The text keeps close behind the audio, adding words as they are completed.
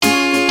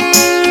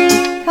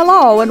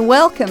Hello and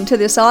welcome to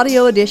this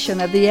audio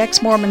edition of the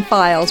Ex-Mormon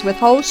Files with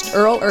host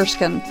Earl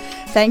Erskine.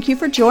 Thank you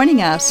for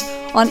joining us.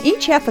 On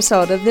each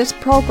episode of this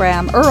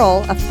program,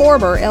 Earl, a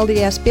former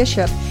LDS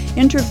bishop,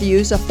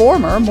 interviews a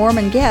former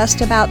Mormon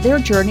guest about their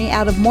journey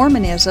out of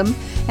Mormonism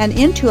and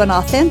into an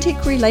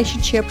authentic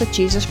relationship with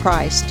Jesus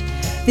Christ.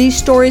 These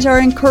stories are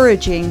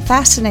encouraging,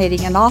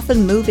 fascinating, and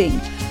often moving.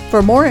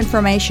 For more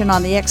information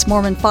on the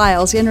Ex-Mormon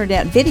Files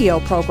internet video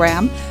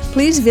program,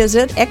 please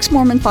visit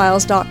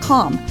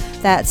exmormonfiles.com.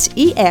 That's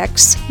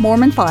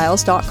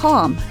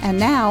exmormonfiles.com. And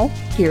now,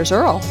 here's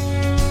Earl.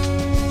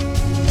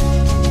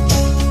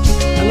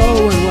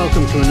 Hello and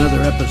welcome to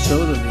another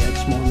episode of the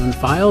Ex-Mormon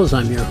Files.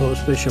 I'm your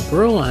host, Bishop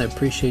Earl. I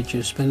appreciate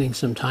you spending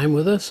some time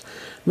with us.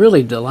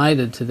 Really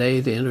delighted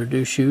today to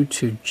introduce you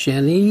to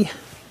Jenny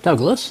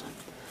Douglas.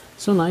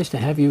 So nice to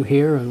have you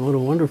here, and what a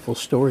wonderful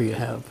story you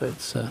have.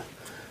 It's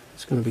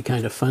going to be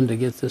kind of fun to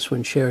get this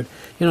one shared.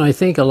 You know, I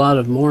think a lot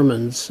of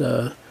Mormons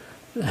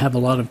have a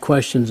lot of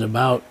questions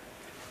about,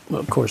 well,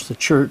 of course, the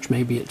church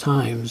maybe at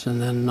times, and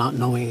then not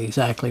knowing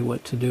exactly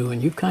what to do.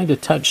 And you've kind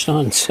of touched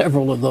on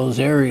several of those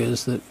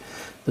areas that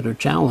are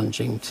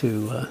challenging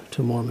to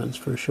Mormons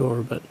for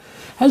sure. But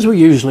as we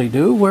usually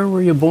do, where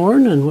were you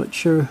born, and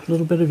what's your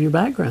little bit of your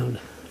background?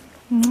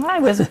 I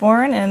was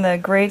born in the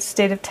great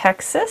state of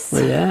Texas.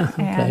 Well, yeah,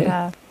 okay.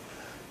 And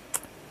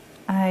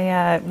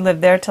I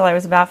lived there till I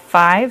was about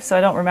 5, so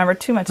I don't remember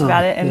too much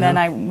about it. And then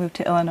I moved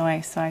to Illinois,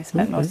 so I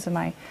spent most of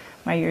my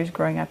years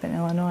growing up in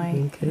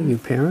Illinois. Okay. Your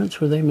parents,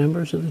 were they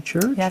members of the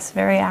church? Yes,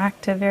 very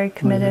active, very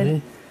committed.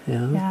 Okay.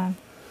 Yeah. Yeah.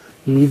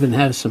 You even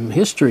have some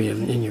history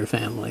in your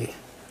family.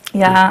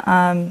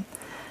 Yeah.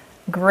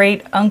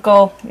 Great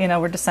uncle,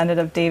 we're descended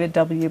of David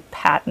W.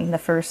 Patton, the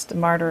first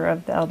martyr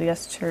of the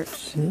LDS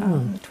Church,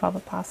 12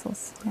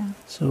 apostles. Yeah.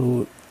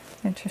 So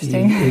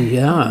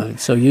interesting.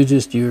 So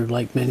you're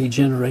like many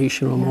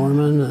generational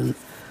Mormon. And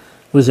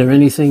was there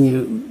anything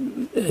you,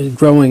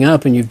 growing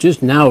up, and you've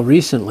just now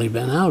recently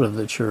been out of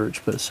the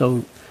church, but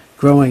so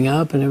growing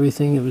up and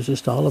everything, it was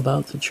just all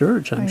about the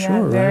church, I'm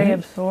sure, right? Very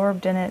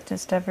absorbed in it.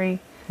 Just everything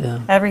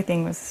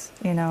was,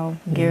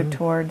 geared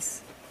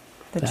towards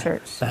the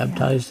church.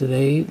 Baptized at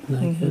 8, and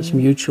I guess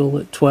mutual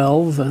at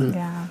 12, and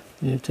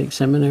you take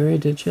seminary,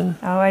 did you?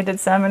 Oh, I did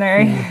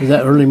seminary. Yeah. Was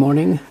that early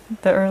morning?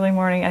 The early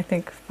morning, I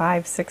think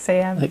 5, 6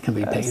 a.m. That can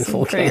be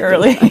painful. Pretty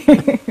early.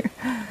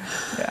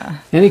 Yeah.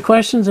 Any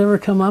questions ever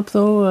come up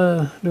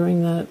though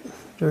during your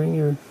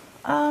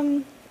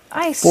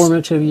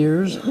formative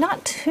years?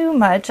 Not too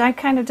much. I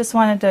kind of just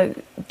wanted to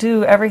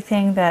do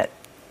everything that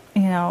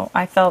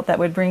I felt that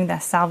would bring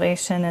that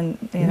salvation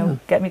and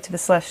get me to the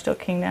celestial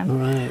kingdom.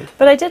 Right.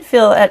 But I did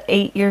feel at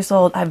 8 years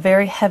old a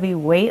very heavy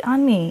weight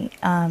on me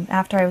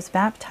after I was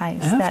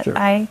baptized.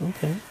 I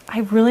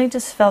really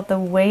just felt the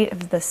weight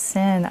of the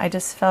sin. I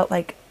just felt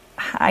like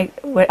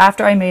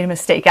after I made a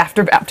mistake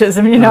after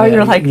baptism,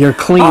 you're like, you're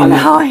clean. Oh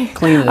no,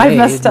 I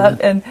messed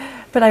up.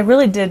 But I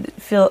really did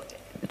feel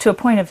to a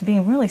point of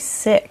being really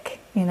sick.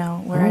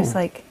 Where I was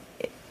like,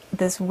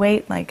 this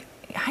weight, like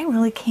I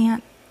really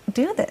can't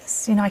do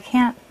this. I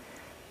can't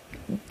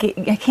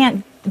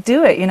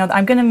do it.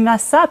 I'm going to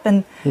mess up,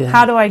 and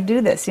how do I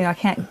do this? I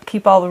can't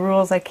keep all the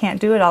rules. I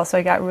can't do it all. So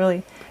I got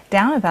really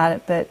down about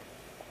it. But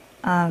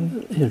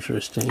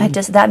interesting.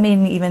 That made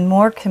me even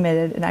more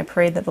committed, and I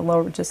prayed that the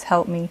Lord would just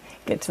help me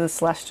get to the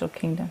celestial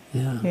kingdom.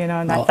 Yeah.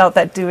 And I felt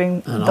that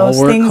doing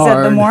those things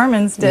that the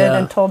Mormons did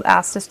and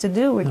asked us to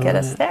do would get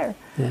us there.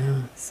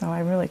 Yeah. So I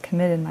really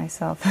committed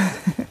myself.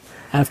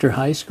 After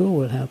high school,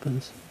 what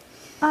happens?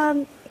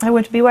 I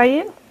went to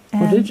BYU.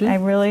 And did you? I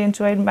really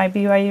enjoyed my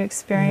BYU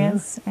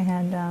experience.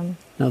 And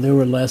now there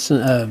were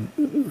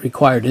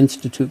required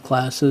institute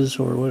classes,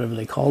 or whatever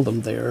they called them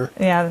there.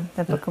 Yeah,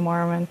 the Book of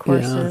Mormon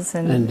courses,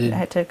 and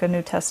I took a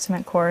New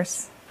Testament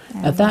course.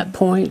 At that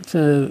point,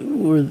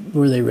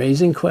 were they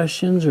raising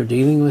questions or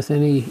dealing with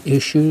any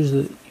issues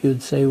that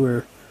you'd say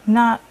were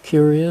not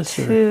curious?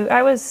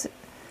 I was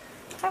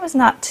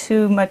not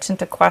too much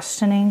into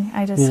questioning.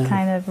 I just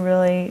kind of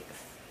really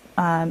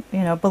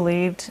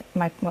believed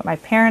what my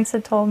parents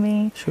had told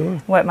me,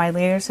 what my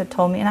leaders had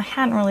told me, and I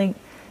hadn't really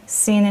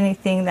seen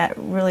anything that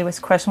really was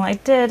questionable. I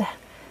did,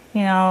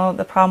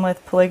 the problem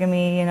with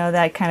polygamy, that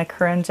I kind of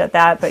cringe at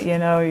that, but you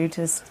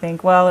just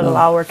think, well, it'll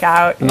all work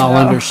out. And I'll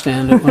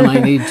understand it when I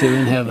need to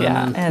in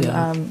heaven.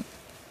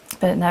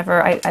 But it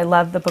never. I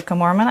love the Book of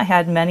Mormon. I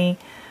had many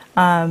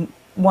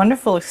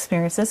wonderful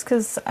experiences,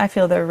 because I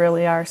feel there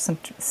really are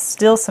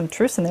still some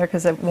truths in there,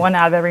 because 1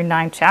 out of every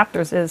 9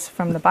 chapters is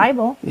from the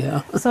Bible.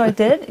 Yeah. So I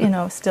did,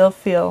 still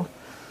feel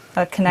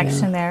a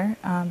connection there.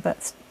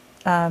 But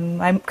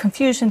my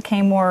confusion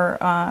came more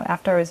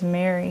after I was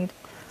married.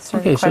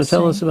 Okay, so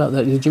tell us about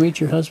that. Did you meet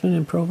your husband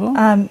in Provo?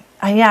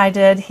 I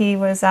did. He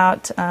was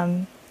out.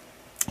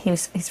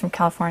 He's from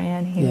California,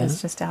 and he was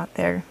just out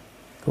there.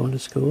 Going to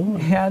school?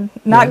 Yeah,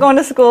 not going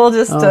to school,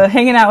 just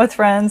hanging out with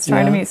friends,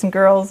 trying to meet some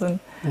girls, and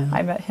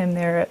I met him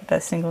there at the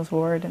singles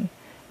ward, and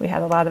we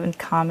had a lot of in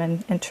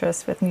common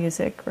interests with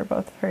music. We're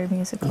both very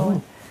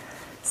musical.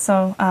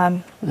 So,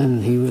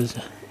 and he was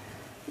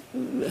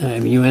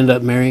you end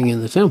up marrying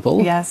in the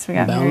temple. Yes, we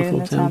got married in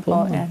the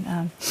temple.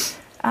 And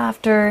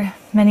after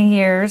many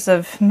years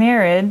of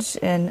marriage,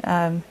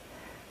 and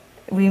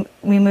we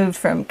moved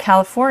from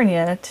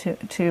California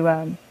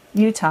to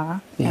Utah,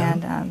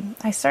 and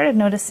I started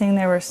noticing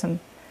there were some,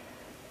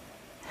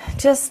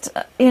 just,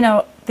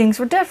 things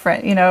were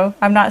different.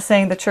 I'm not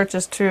saying the church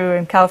is true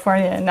in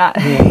California and not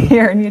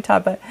here in Utah,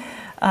 but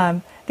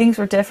things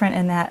were different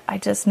in that I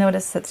just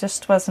noticed that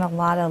just wasn't a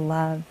lot of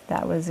love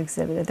that was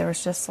exhibited. There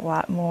was just a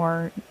lot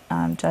more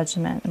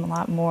judgment and a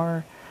lot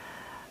more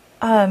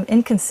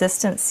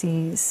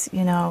inconsistencies,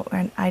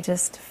 and I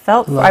just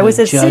felt I was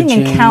sitting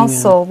in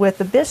council with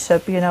the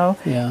bishop, in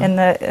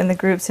the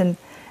groups, and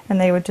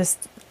they would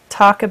just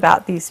talk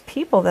about these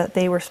people that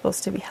they were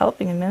supposed to be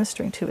helping and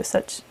ministering to with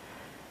such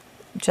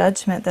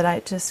judgment that I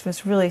just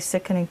was really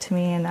sickening to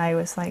me, and I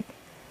was like,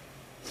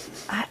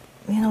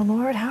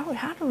 Lord,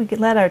 how do we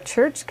let our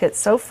church get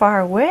so far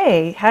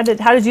away? How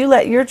did you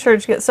let your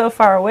church get so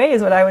far away?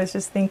 Is what I was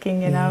just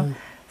thinking,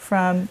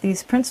 from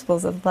these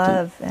principles of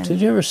love. Did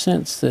you ever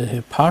sense the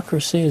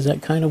hypocrisy? Is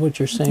that kind of what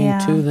you're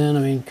saying too? Then, I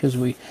mean, because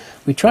we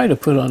try to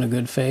put on a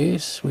good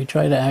face. We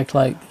try to act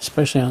like,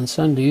 especially on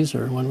Sundays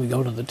or when we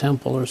go to the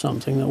temple or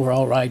something, that we're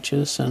all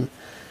righteous and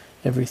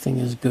everything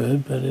is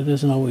good, but it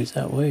isn't always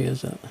that way,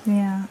 is it?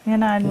 Yeah,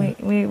 and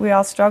we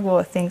all struggle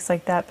with things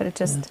like that, but it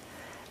just,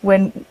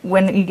 when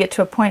you get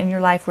to a point in your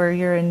life where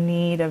you're in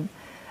need of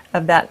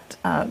that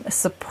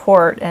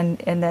support, and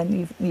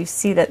then you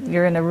see that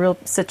you're in a real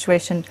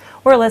situation,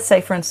 or let's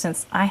say, for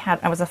instance, I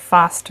was a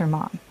foster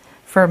mom.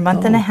 For a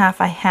month and a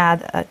half, I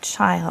had a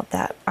child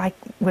that I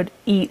would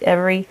eat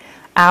every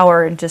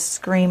hour and just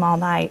scream all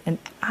night, and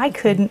I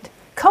couldn't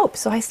cope,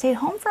 so I stayed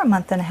home for a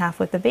month and a half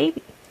with the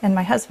baby. And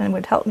my husband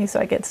would help me so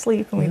I could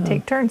sleep, and we'd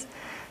take turns.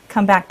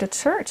 Come back to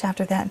church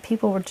after that, and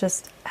people would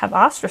just have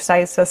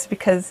ostracized us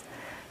because,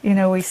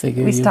 we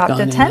stopped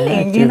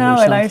attending, and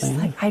I was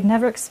like, I'd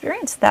never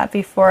experienced that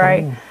before.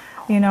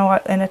 In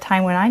a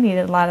time when I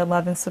needed a lot of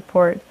love and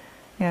support,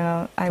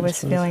 I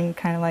was feeling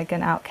kind of like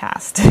an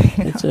outcast.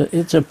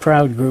 It's a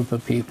proud group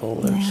of people.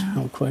 There's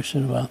no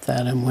question about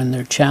that. And when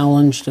they're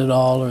challenged at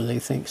all, or they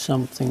think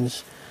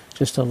something's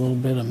just a little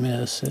bit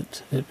amiss,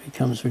 it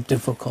becomes very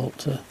difficult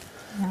to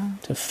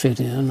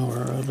fit in, or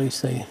at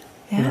least they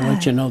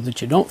let you know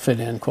that you don't fit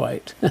in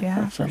quite.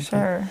 Yeah, for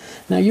sure.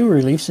 Now, you were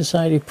Relief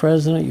Society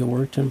president. You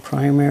worked in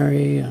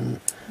primary and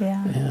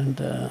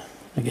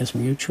I guess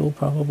mutual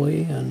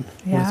probably, and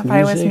with music.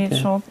 I was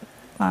mutual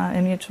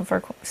in mutual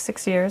for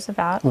 6 years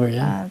about. Oh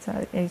yeah.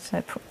 It's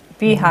a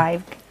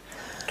beehive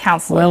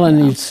counselor. Well,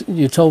 and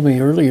you told me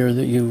earlier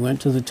that you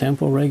went to the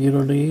temple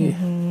regularly.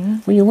 Mm-hmm.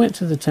 When you went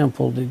to the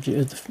temple, did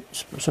you,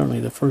 certainly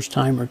the first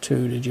time or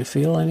two, did you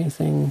feel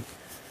anything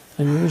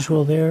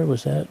unusual there?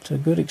 Was that a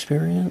good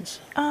experience?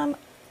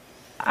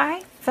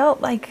 I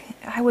felt like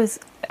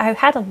I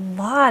had a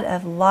lot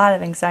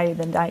of anxiety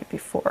the night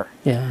before.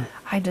 Yeah.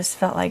 I just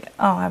felt like,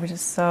 I was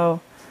just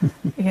so,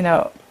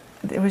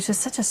 it was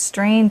just such a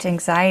strange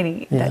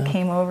anxiety that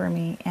came over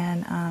me,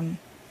 and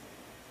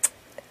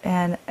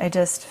I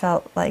just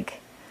felt like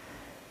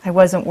I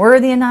wasn't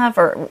worthy enough,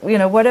 or,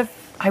 what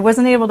if I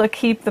wasn't able to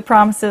keep the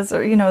promises,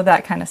 or,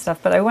 that kind of stuff.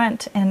 But I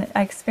went and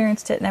I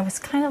experienced it, and I was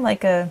kind of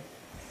like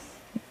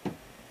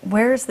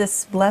where's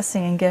this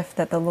blessing and gift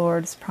that the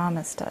Lord's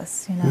promised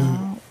us,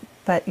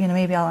 But,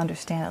 maybe I'll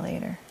understand it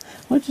later.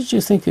 What did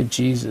you think of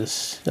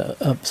Jesus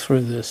up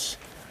through this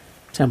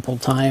temple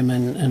time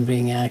and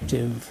being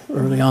active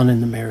early on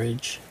in the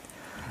marriage?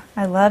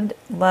 I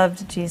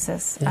loved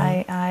Jesus.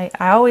 Yeah.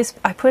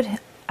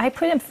 I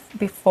put him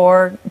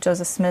before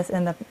Joseph Smith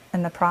and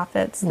the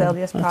prophets, the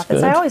LDS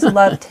prophets. Good. I always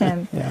loved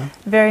him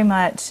very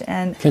much,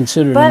 and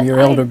considered him your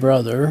elder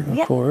brother, of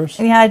course.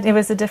 Yeah, it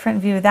was a different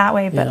view that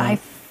way, but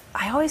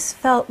I always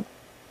felt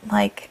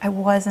like I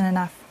wasn't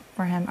enough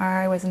for him, or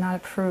I was not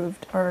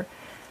approved, or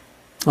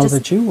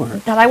that you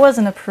weren't. That I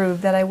wasn't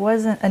approved, that I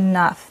wasn't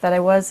enough, that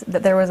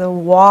there was a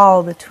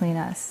wall between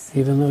us.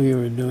 Even though you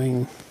were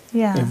doing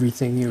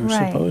everything you were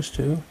supposed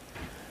to.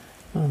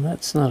 Well,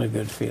 that's not a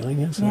good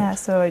feeling, is it? Yeah,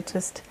 so it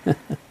just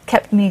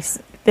kept me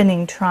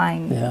spinning,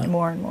 trying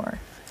more and more.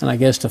 And I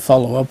guess to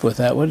follow up with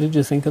that, what did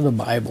you think of the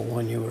Bible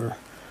when you were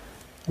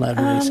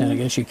Latter-day Saint? I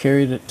guess you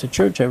carried it to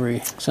church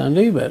every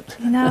Sunday, but...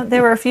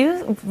 there were a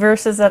few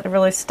verses that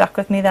really stuck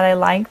with me that I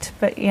liked,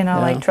 but,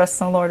 like trust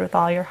in the Lord with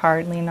all your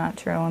heart, lean not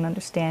to your own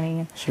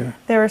understanding. Sure.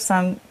 There were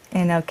some,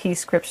 key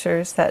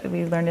scriptures that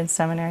we learned in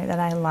seminary that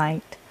I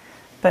liked,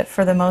 but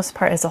for the most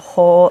part, as a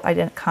whole, I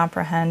didn't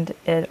comprehend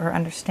it or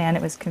understand.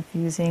 It was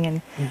confusing,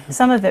 and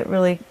some of it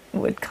really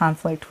would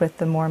conflict with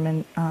the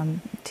Mormon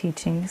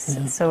teachings,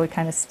 so we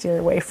kind of steer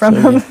away from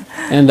them.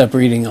 End up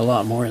reading a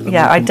lot more in the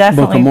I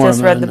definitely Book of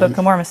just read the Book and,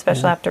 of Mormon,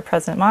 especially after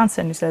President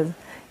Monson, who says,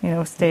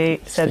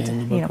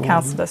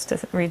 counseled us to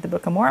read the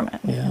Book of Mormon,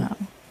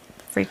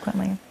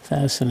 frequently.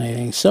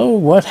 Fascinating. So,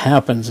 what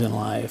happens in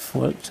life?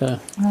 What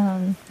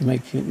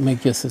make you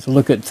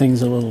look at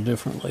things a little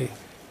differently?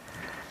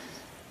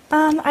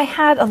 I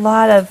had a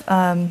lot of,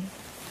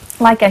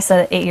 like I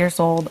said, at 8 years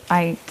old,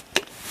 I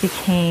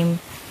became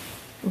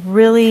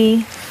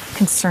really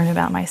concerned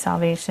about my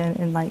salvation,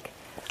 and like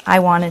I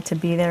wanted to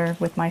be there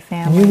with my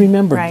family. And you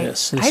remembered right?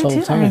 this I whole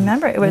do. time. I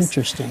remember it was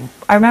interesting.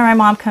 I remember my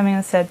mom coming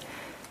and said,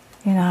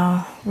 you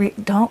know,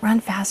 don't run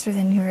faster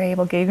than you're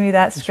able. Gave me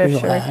that Just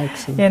scripture,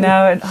 relax and you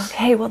know, and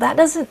okay, well that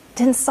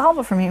didn't solve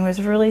it for me. It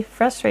was really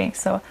frustrating.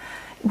 So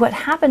what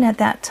happened at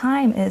that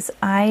time is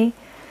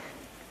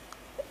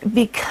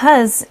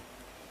because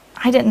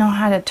I didn't know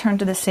how to turn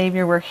to the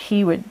Savior where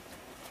He would,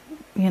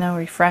 you know,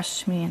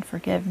 refresh me and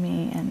forgive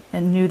me,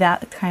 and knew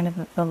that kind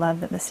of the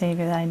love that the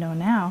Savior that I know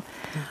now,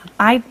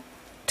 I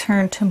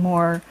turned to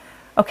more,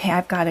 okay,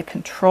 I've got to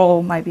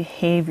control my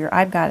behavior.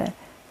 I've got to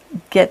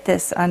get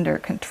this under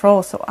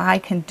control so I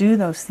can do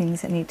those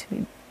things that need to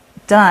be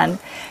done.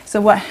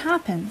 So what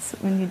happens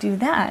when you do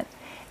that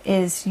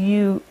is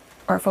you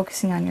are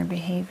focusing on your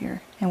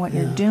behavior and what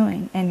you're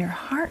doing, and your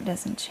heart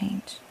doesn't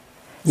change.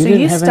 You so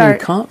didn't you have start, any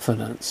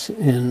confidence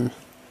in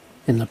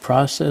the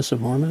process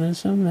of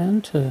Mormonism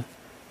then?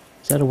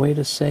 Is that a way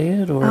to say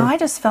it? Or I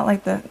just felt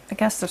like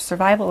the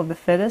survival of the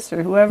fittest,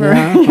 or whoever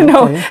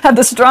okay. had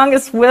the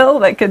strongest will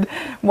that could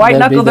white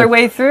knuckle their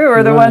way through,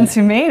 or the ones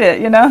who made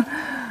it, you know.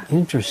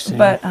 Interesting.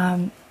 But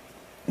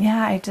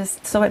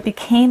so it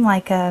became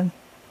like I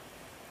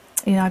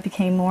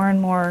became more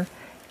and more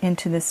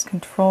into this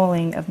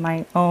controlling of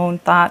my own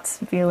thoughts,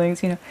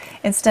 feelings, you know,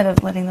 instead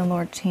of letting the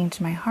Lord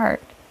change my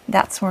heart.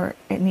 That's where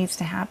it needs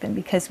to happen,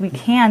 because we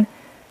can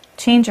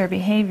change our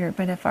behavior,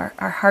 but if our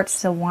heart's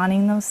still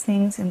wanting those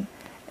things and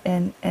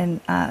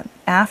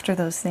after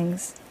those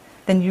things,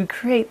 then you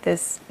create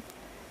this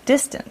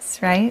distance,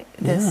 right?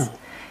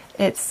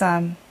 It's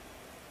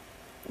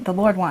the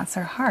Lord wants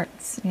our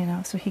hearts, you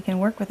know, so He can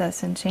work with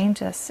us and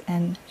change us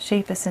and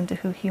shape us into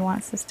who He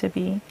wants us to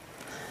be.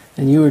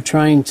 And you were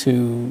trying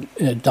to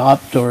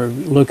adopt or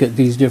look at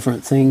these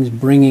different things,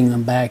 bringing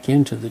them back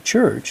into the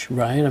church,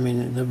 right? I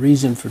mean, the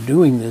reason for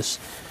doing this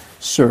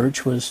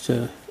search was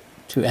to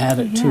add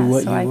it to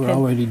what you were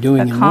already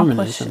doing in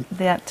Mormonism.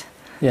 That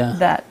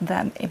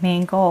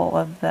main goal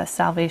of the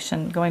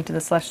salvation, going to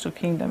the celestial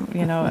kingdom,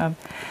 you know.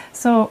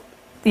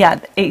 8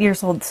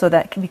 years old, so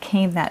that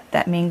became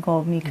that main goal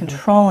of me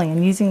controlling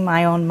and using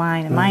my own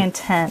mind and my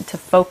intent to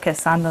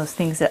focus on those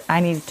things that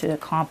I needed to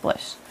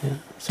accomplish. Yeah.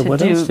 So to what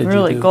do else did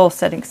really you do? goal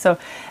setting. So,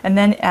 and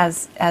then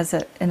as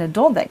an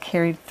adult, that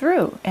carried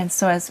through. And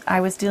so as I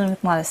was dealing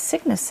with a lot of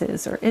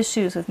sicknesses or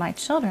issues with my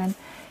children,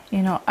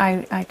 you know,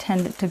 I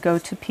tended to go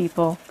to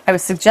people. I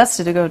was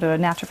suggested to go to a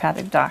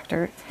naturopathic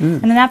doctor,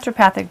 and the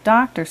naturopathic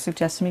doctor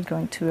suggested me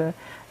going to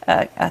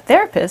a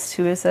therapist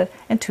who is an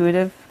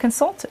intuitive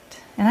consultant.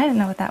 And I didn't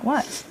know what that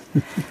was.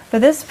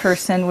 But this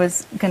person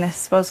was going to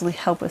supposedly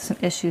help with some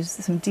issues,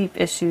 some deep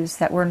issues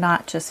that were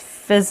not just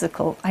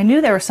physical. I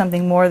knew there was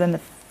something more than the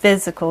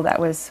physical that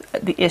was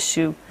the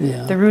issue.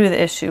 Yeah. The root of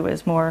the issue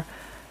was more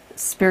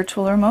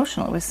spiritual or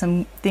emotional. It was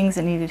some things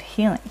that needed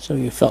healing. So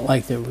you felt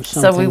like there was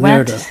something so we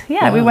went, there to...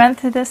 Yeah, we went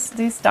to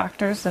these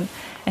doctors, and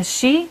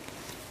she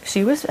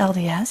was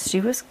LDS, she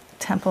was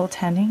temple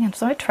attending, and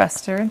so I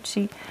trust her,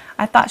 and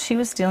I thought she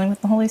was dealing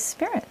with the Holy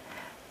Spirit.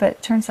 But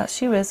it turns out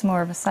she was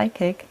more of a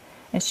psychic,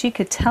 and she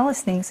could tell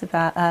us things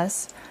about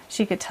us.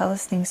 She could tell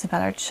us things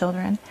about our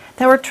children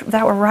that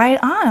were right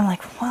on. I'm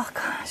like, well,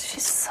 gosh,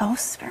 she's so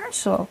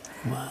spiritual.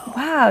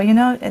 Wow, you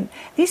know, and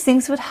these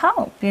things would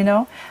help, you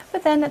know.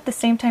 But then at the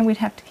same time, we'd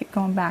have to keep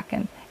going back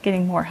and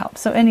getting more help.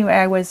 So anyway,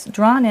 I was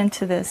drawn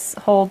into this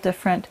whole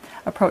different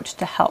approach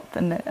to help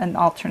and an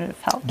alternative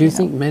help. Do you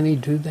think many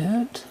do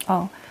that?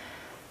 Oh,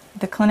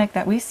 the clinic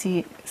that we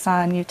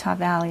saw in Utah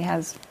Valley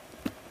has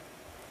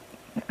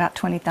about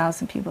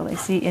 20,000 people they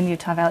see in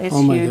Utah Valley. It's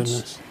huge. Oh my huge.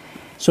 goodness.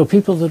 So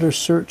people that are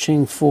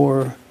searching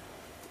for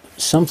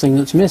something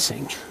that's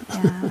missing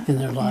in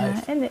their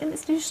life. And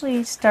it's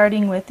usually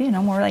starting with, you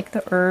know, more like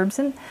the herbs.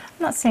 And I'm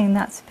not saying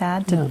that's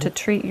bad to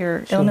treat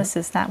your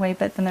illnesses that way,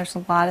 but then there's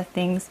a lot of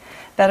things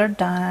that are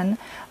done,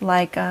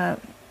 like,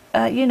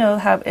 you know,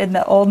 how in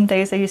the olden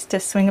days they used to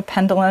swing a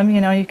pendulum,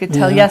 you know, you could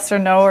tell yes or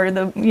no, or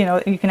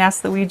you can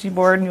ask the Ouija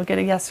board and you'll get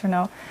a yes or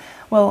no.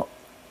 Well,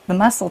 the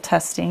muscle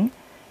testing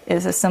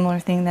is a similar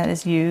thing that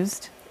is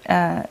used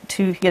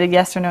to get a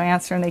yes or no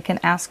answer, and they can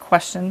ask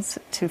questions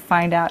to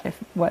find out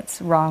what's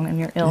wrong in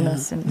your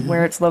illness and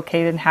where it's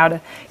located and how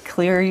to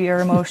clear your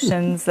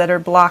emotions that are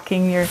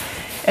blocking your.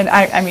 And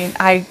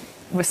I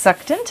was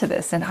sucked into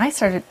this, and I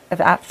started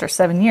after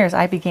 7 years.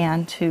 I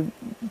began to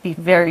be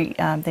very.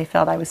 They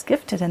felt I was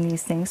gifted in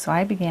these things, so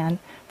I began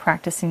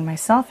practicing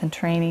myself and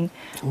training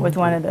with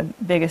one of the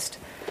biggest,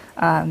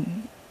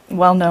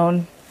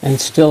 well-known.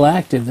 And still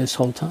active this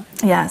whole time.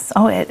 Yes.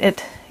 Oh,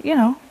 it. You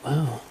know.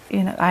 Wow.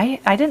 You know, I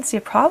didn't see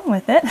a problem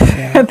with it.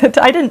 Yeah.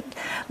 I didn't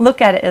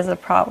look at it as a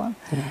problem.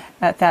 Yeah.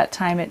 At that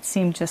time, it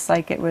seemed just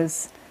like it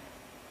was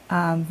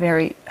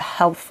very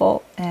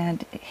helpful,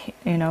 and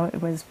you know,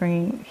 it was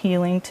bringing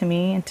healing to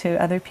me and to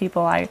other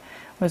people I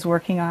was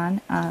working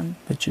on.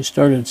 But you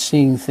started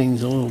seeing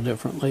things a little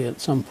differently at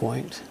some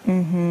point.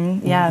 Mm-hmm.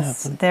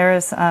 Yes, there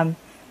is.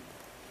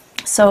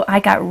 So I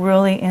got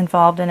really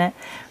involved in it,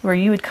 where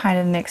you would kind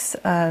of mix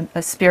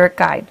a spirit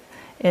guide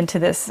into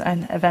this,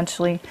 and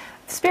eventually,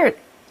 spirit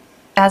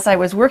as I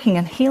was working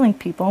and healing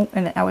people,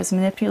 and I was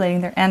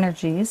manipulating their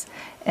energies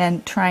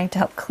and trying to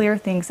help clear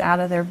things out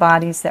of their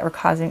bodies that were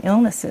causing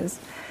illnesses,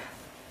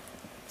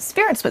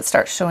 spirits would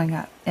start showing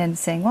up and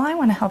saying, well, I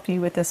want to help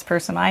you with this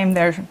person. I'm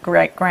their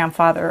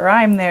great-grandfather, or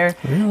I'm their,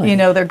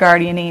 their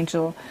guardian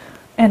angel.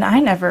 And I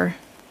never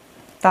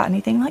thought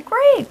anything like,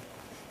 great,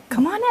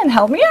 come on in,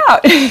 help me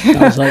out.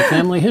 Sounds like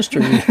family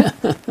history.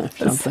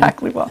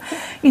 Exactly. Well,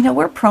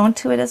 we're prone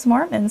to it as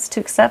Mormons to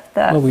accept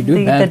we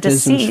do the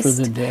deceased.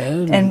 For the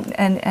dead.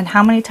 And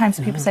how many times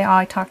people say, oh,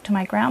 I talked to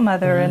my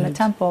grandmother in the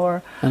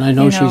temple. And I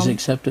know she's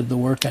accepted the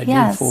work I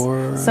did for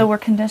her. So we're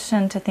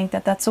conditioned to think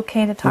that that's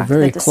okay to talk to the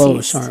very deceased.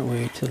 Close, aren't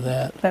we, to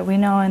that? But we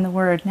know in the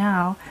Word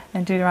now,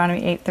 in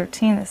Deuteronomy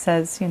 8:13, it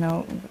says,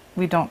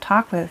 we don't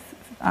talk with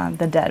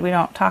the dead. We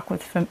don't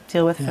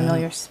deal with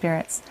familiar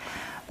spirits.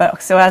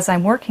 But so as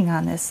I'm working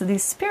on this, so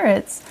these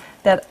spirits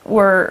that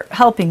were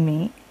helping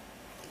me,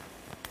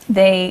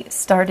 they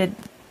started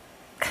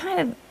kind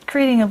of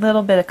creating a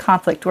little bit of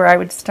conflict where I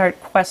would start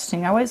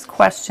questioning. I always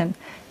question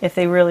if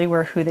they really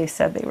were who they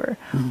said they were,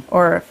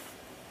 or if,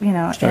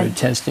 Started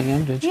testing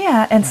them, did you?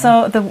 Yeah, and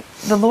so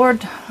the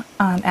Lord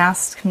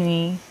asked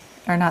me,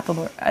 or not the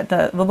Lord,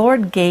 the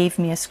Lord gave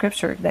me a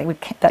scripture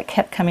that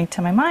kept coming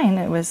to my mind.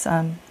 It was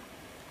 1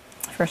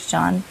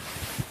 John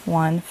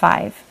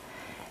 1:5.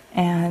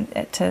 And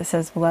it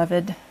says,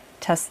 beloved,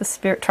 test the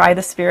spirit, try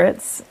the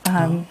spirits.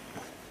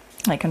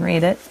 I can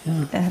read it.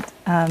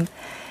 Yeah.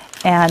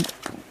 And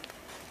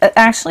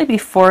actually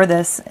before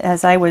this,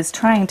 as I was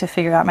trying to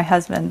figure out, my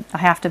husband, I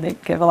have to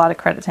give a lot of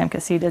credit to him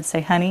because he did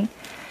say, honey,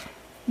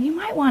 you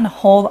might want to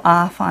hold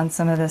off on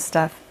some of this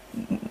stuff.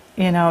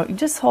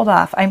 Just hold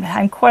off.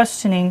 I'm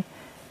questioning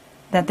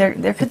that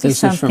there could be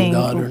something,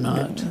 from God or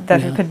not.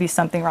 That there could be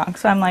something wrong.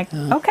 So I'm like,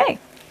 okay.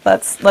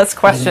 Let's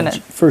question it.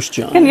 1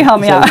 John. Can you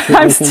help me out?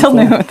 I'm still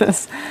new at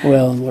this.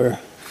 Well, we're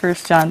 1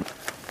 John.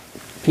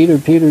 Peter,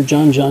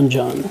 John.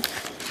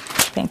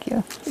 Thank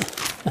you.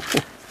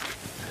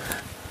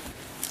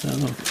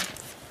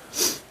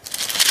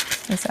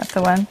 Is that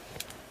the one?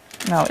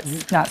 No,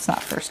 it's not. It's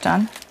not 1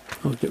 John.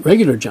 Okay,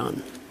 regular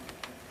John.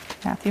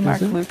 Matthew,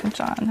 Mark, Luke, and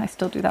John. I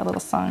still do that little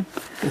song.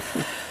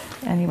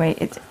 Anyway,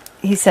 it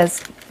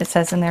says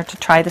in there to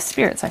try the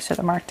spirits. I should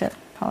have marked it.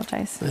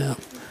 Apologize. Yeah.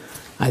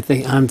 I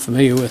think I'm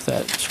familiar with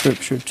that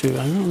scripture too.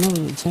 I don't know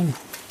that it's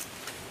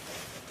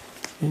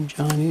in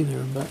John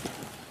either, but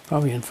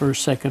probably in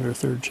 1st, 2nd, or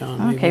 3rd John.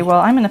 Maybe. Okay,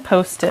 well, I'm going to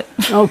post it.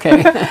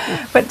 Okay.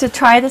 But to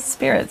try the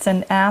spirits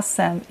and ask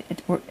them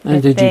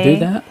and did you do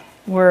that?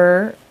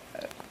 Were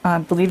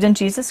believed in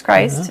Jesus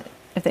Christ,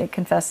 if they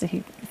confessed that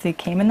if they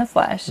came in the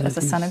flesh as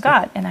the Son of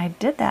God. And I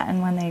did that, and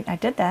when I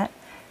did that,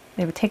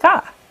 they would take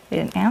off. They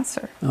didn't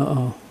answer.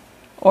 Uh-oh.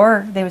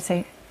 Or they would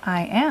say,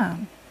 I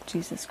am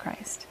Jesus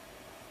Christ.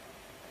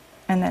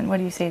 And then what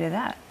do you say to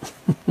that?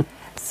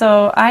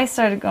 So I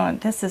started going,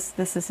 this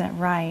isn't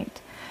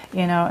right,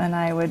 and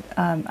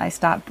I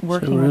stopped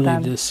working really with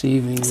them.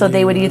 Deceiving. So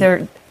they would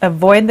either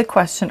avoid the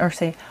question or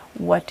say,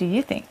 what do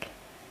you think?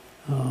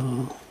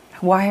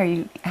 Why are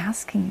you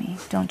asking me?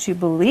 Don't you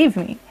believe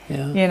me?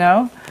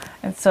 Yeah.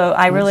 And so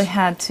I really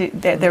had to,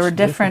 there were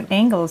different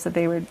angles that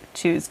they would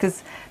choose,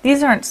 because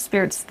these aren't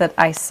spirits that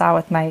I saw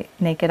with my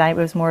naked eye. It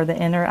was more the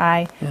inner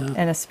eye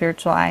and a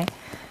spiritual eye.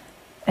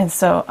 And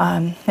so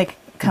they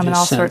come in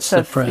all sorts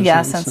of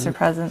sense their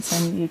presence,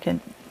 and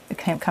it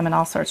can come in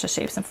all sorts of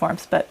shapes and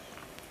forms. But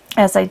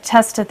as I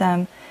tested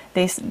them,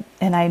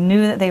 and I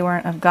knew that they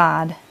weren't of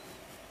God,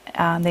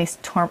 they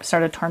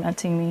started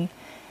tormenting me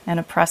and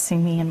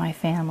oppressing me and my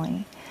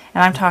family.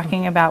 And I'm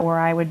talking about where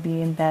I would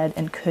be in bed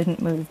and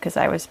couldn't move because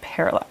I was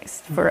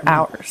paralyzed for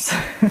hours.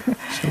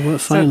 So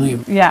what finally?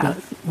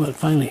 What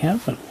finally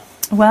happened?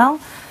 Well,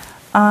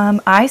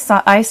 I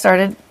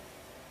started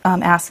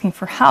asking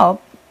for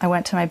help. I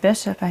went to my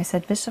bishop. I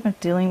said, Bishop, I'm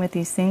dealing with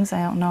these things.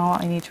 I don't know.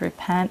 I need to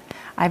repent.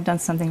 I've done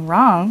something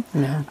wrong.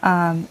 Yeah.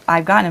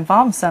 I've gotten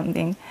involved in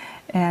something.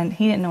 And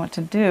he didn't know what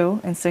to do.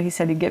 And so he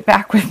said he'd get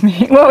back with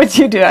me. What would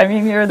you do? I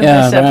mean, you're the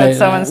bishop, and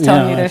someone's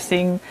telling you they're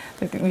seeing,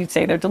 you'd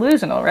say they're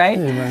delusional, right?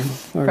 Yeah,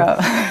 right.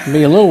 Or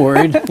be a little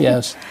worried,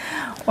 yes.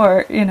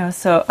 Or,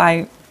 so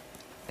I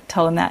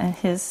told him that. And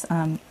his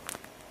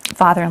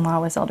father-in-law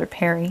was Elder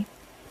Perry.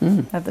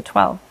 Of the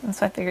 12. And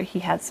so I figured he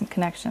had some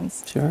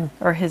connections. Sure.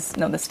 Or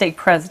the stake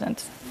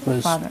president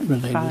was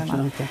related.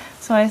 Okay.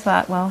 So I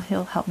thought, well,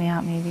 he'll help me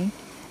out maybe.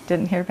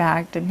 Didn't hear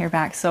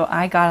back. So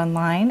I got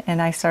online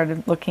and I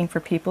started looking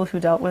for people who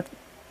dealt with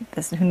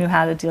this, who knew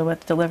how to deal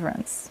with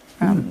deliverance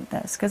from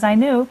this. Because I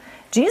knew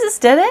Jesus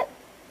did it.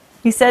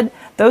 He said,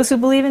 those who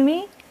believe in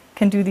me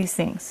can do these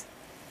things.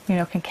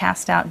 Can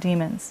cast out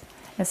demons.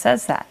 It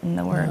says that in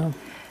the Word. Yeah.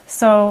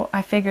 So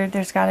I figured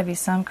there's got to be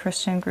some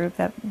Christian group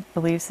that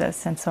believes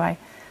this, and so I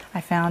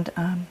found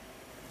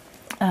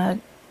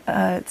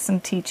some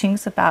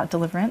teachings about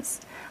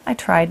deliverance. I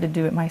tried to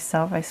do it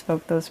myself. I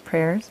spoke those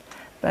prayers,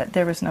 but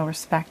there was no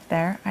respect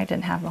there. I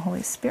didn't have the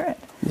Holy Spirit.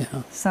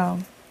 Yeah. So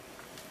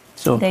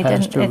they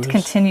didn't. It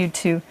continued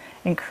to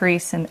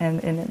increase in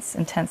its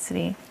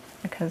intensity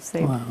because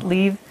they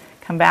leave,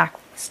 come back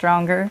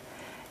stronger,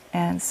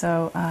 And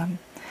so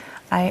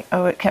I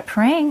kept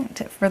praying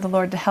for the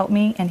Lord to help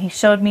me, and He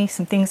showed me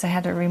some things I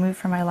had to remove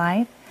from my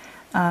life,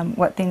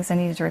 what things I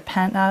needed to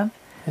repent of.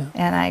 Yeah.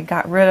 And I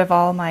got rid of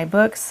all my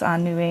books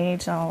on New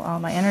Age, all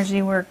my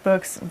energy work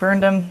books,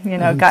 burned them,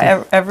 got rid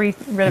of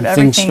everything.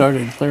 Things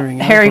started clearing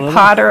out. Harry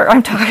Potter,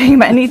 I'm talking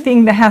about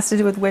anything that has to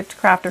do with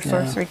witchcraft or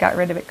sorcery, got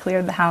rid of it,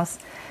 cleared the house.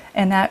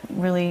 And that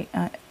really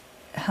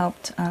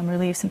helped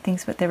relieve some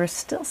things, but there were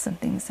still some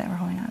things that were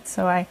going on.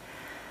 So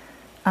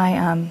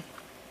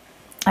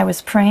I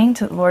was praying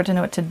to the Lord to know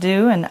what to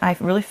do, and I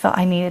really felt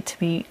I needed to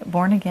be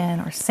born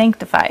again or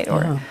sanctified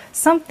or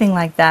something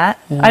like that.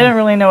 Yeah. I didn't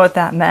really know what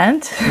that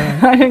meant. Yeah.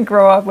 I didn't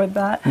grow up with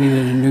that. You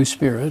needed a new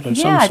spirit of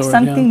some sort.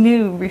 Something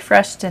new,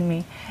 refreshed in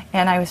me.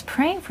 And I was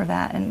praying for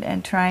that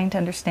and trying to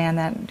understand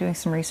that and doing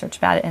some research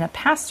about it. And a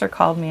pastor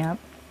called me up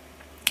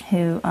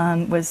who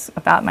was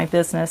about my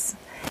business,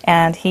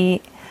 and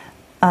he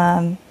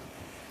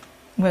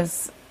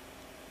was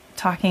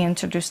talking,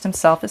 introduced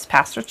himself as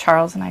Pastor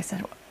Charles, and I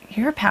said,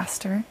 "You're a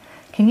pastor.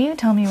 Can you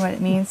tell me what it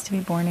means to be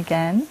born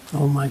again?"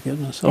 Oh my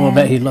goodness! I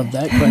bet he loved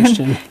that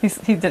question.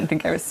 He didn't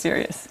think I was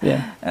serious.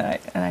 Yeah. And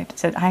I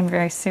said, "I'm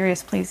very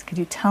serious. Please, could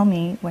you tell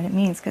me what it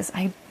means? Because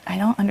I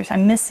don't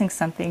understand. I'm missing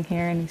something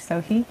here." And so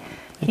he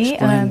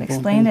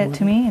explained it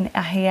to me,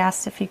 and he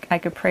asked if I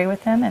could pray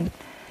with him, and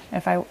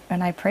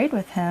I prayed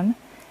with him,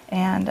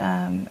 and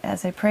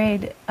as I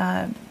prayed,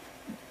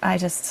 I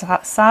just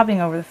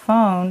sobbing over the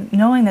phone,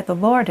 knowing that the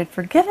Lord had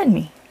forgiven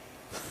me.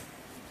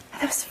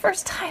 That was the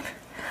first time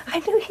I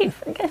knew He'd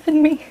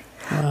forgiven me.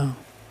 Wow.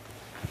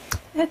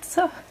 And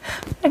so,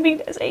 as an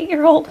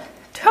 8-year-old,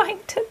 trying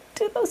to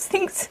do those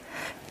things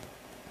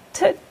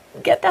to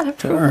get that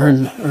approval.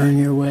 To earn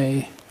your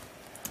way.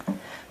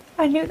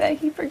 I knew that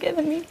He'd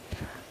forgiven me.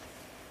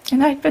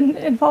 And I'd been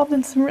involved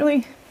in some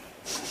really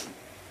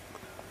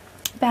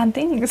bad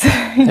things.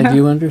 Had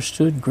you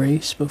understood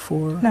grace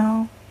before?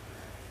 No.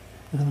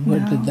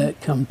 What did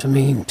that come to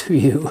mean to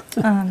you?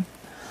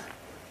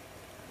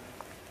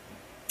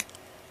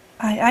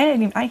 I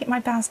didn't even. My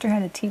pastor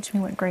had to teach me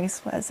what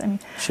grace was. I mean,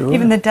 sure.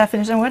 Even the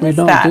definition. What is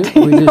that?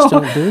 We just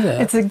don't do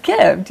that. It's a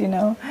gift,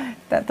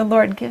 that the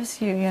Lord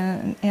gives you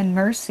in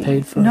mercy.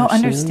 Paid for no our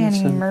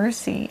understanding sins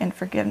mercy and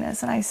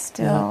forgiveness. And I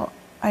still,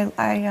 I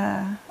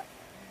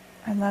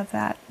love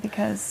that,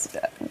 because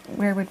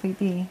where would we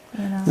be?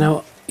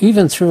 Now,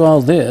 even through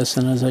all this,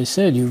 and as I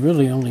said, you've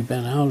really only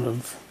been out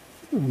of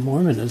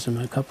Mormonism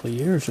a couple of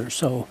years or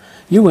so.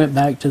 You went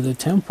back to the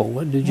temple.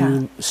 What did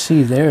you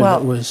see there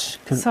that was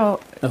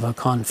of a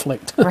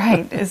conflict?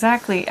 Right,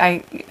 exactly.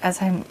 I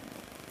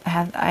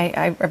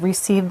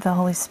received the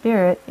Holy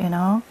Spirit, and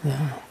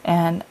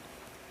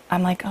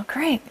I'm like, oh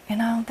great,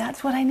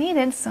 that's what I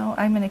needed. So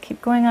I'm going to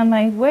keep going on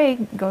my way.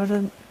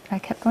 I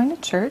kept going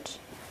to church.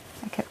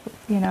 I kept,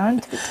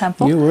 into the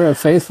temple. You were a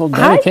faithful,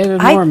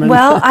 dedicated Mormon.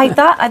 I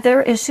thought there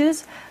were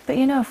issues, but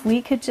if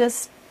we could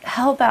just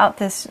help out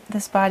this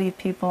body of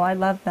people. I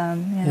love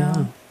them,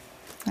 Yeah.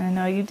 I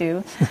know you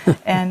do.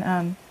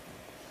 And,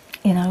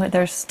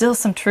 there's still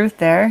some truth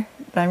there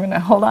that I'm going to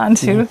hold on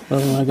to.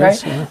 Well, I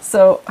guess, right? Yeah.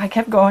 So I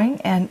kept going,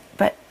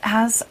 but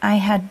as I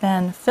had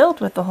been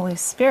filled with the Holy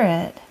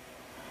Spirit,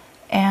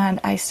 and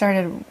I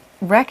started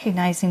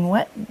recognizing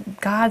what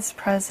God's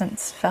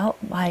presence felt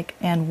like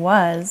and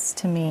was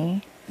to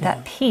me,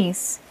 that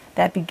peace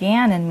that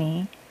began in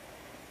me,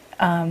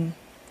 and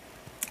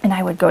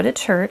I would go to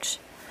church,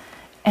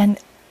 and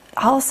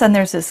all of a sudden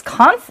there's this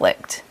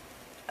conflict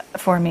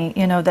for me,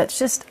 that's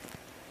just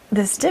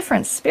this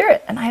different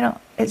spirit, and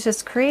it's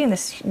just creating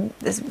this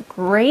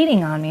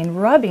grating on me and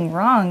rubbing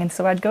wrong. And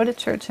so I'd go to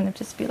church and it'd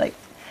just be like,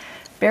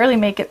 barely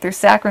make it through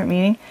sacrament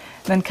meeting,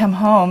 and then come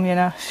home,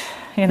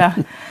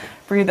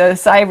 breathe a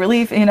sigh of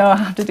relief, I'll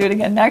have to do it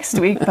again next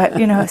week. But,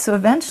 so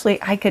eventually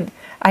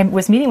I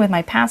was meeting with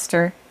my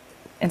pastor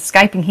and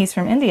Skyping. He's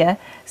from India.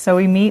 So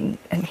we meet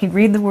and he'd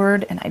read the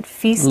word and I'd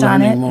feast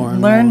on it,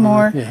 learn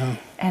more. Yeah.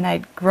 And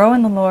I'd grow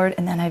in the Lord,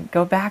 and then I'd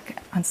go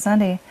back on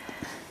Sunday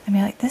and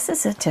be like, this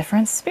is a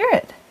different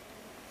spirit.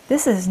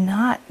 This is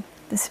not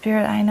the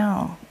spirit I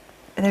know.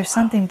 There's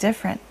something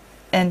different.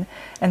 And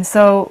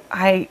so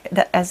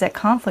as that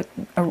conflict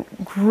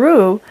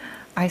grew,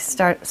 I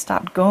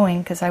stopped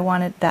going, because I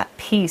wanted that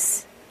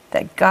peace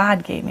that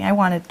God gave me. I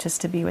wanted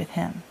just to be with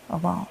Him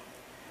alone.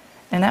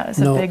 And that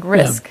was a big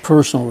risk. Yeah,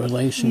 personal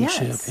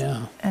relationship, yes.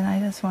 Yeah. And I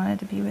just wanted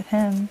to be with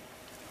Him.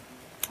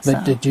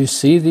 But did you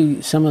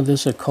see some of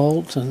this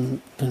occult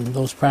and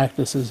those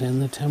practices in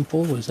the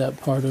temple? Was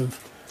that part of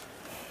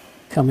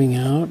coming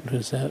out?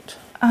 Is that?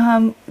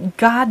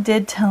 God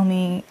did tell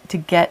me to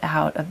get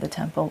out of the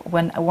temple.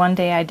 When one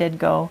day I did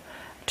go,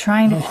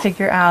 trying to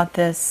figure out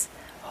this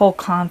whole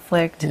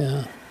conflict.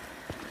 Yeah.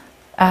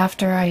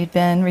 After I had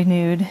been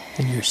renewed.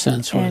 And your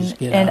sense was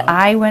get and out.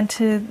 I went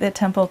to the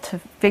temple to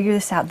figure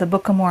this out, the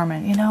Book of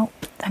Mormon.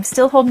 I'm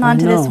still holding on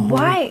to this.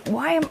 Why?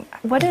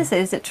 What is it?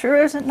 Is it true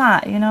or is it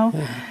not?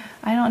 Yeah.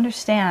 I don't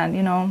understand,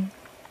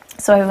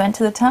 So I went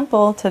to the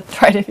temple to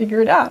try to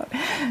figure it out,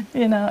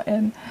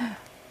 and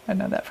I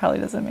know that probably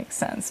doesn't make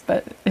sense,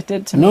 but it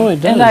did to me. No, it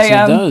does. It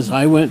does.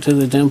 I went to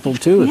the temple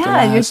too at the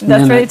last that's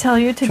minute, where they tell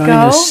you to trying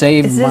go. to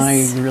save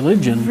my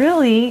religion.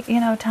 Really,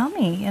 tell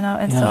me,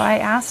 And so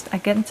I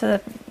get into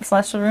the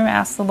celestial room,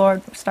 ask the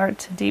Lord, start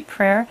to deep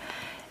prayer,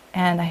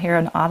 and I hear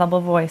an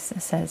audible voice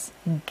that says,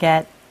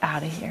 "Get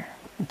out of here."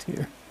 It's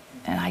here.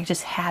 And I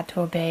just had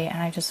to obey,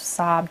 and I just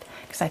sobbed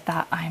because I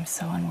thought, I'm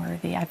so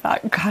unworthy. I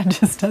thought God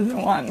just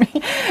doesn't want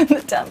me in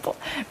the temple.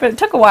 But it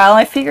took a while.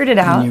 I figured it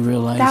out. And you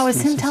realized that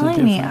was Him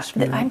telling me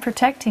spirit. that I'm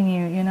protecting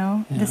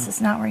you, This is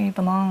not where you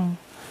belong.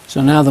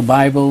 So now the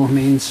Bible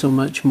means so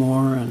much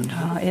more, and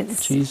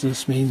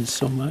Jesus means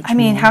so much more. I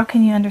mean, how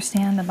can you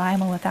understand the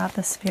Bible without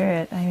the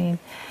Spirit? I mean,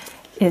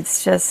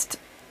 it's just,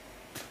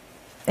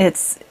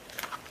 it's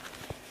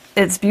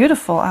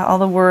beautiful. All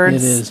the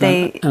words,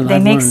 they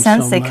make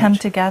sense. They come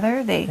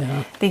together.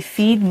 They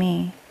feed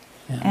me,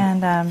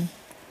 and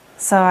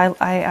so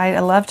I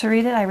love to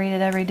read it. I read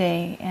it every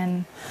day.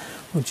 And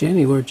well,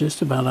 Jenny, we're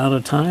just about out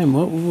of time.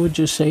 What would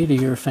you say to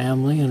your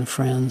family and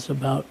friends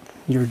about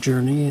your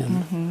journey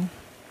and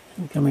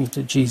coming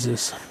to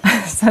Jesus?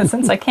 So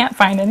since I can't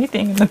find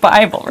anything in the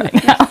Bible right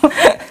now,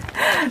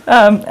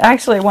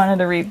 actually, I wanted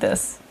to read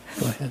this.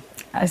 Go ahead.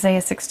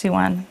 Isaiah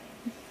 61.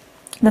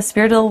 The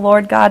Spirit of the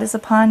Lord God is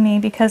upon me,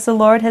 because the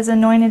Lord has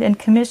anointed and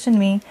commissioned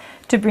me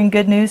to bring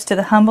good news to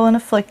the humble and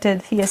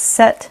afflicted. He has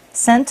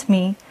sent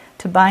me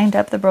to bind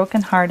up the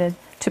brokenhearted,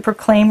 to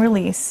proclaim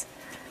release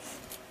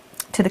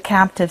to the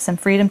captives and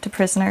freedom to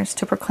prisoners,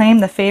 to proclaim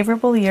the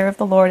favorable year of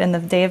the Lord and the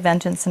day of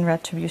vengeance and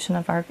retribution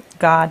of our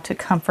God, to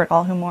comfort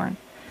all who mourn.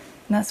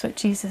 And that's what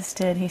Jesus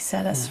did. He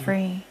set us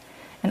free.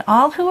 And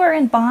all who are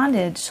in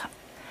bondage,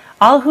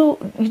 all who,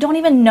 you don't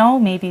even know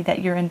maybe that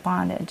you're in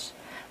bondage.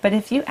 But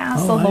if you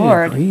ask the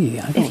Lord,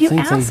 if you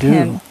ask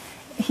Him,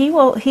 He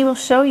will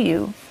show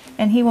you,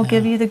 and He will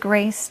give you the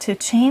grace to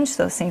change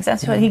those things.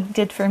 That's what He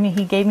did for me.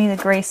 He gave me the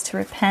grace to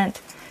repent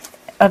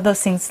of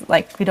those things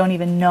like we don't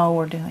even know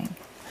we're doing.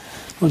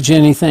 Well,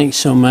 Jenny, thanks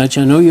so much.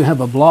 I know you have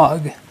a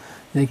blog.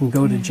 They can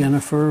go to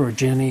Jennifer or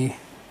Jenny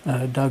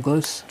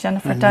Douglas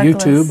Jennifer on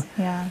Douglas, YouTube,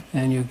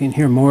 and you can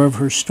hear more of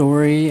her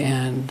story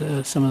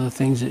and some of the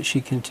things that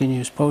she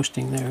continues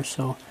posting there.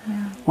 So,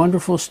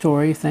 wonderful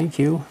story. Thank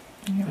you.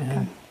 You're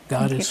welcome.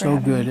 God is so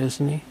good,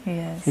 isn't He? He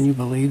is. Can you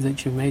believe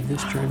that you made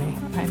this journey?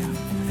 I know.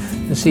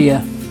 See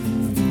ya.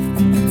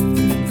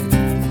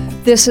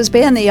 This has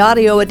been the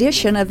audio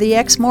edition of the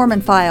Ex-Mormon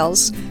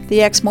Files.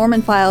 The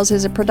Ex-Mormon Files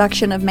is a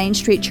production of Main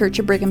Street Church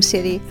of Brigham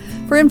City.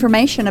 For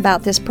information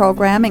about this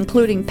program,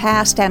 including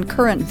past and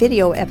current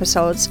video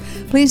episodes,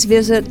 please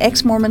visit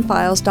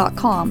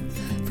exmormonfiles.com.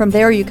 From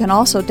there, you can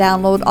also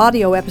download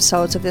audio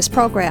episodes of this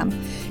program.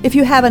 If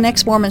you have an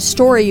Ex-Mormon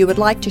story you would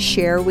like to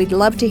share, we'd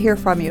love to hear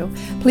from you.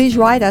 Please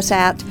write us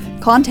at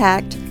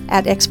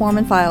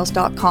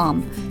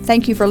contact@exmormonfiles.com.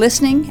 Thank you for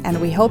listening,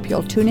 and we hope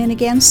you'll tune in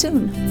again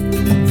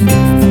soon.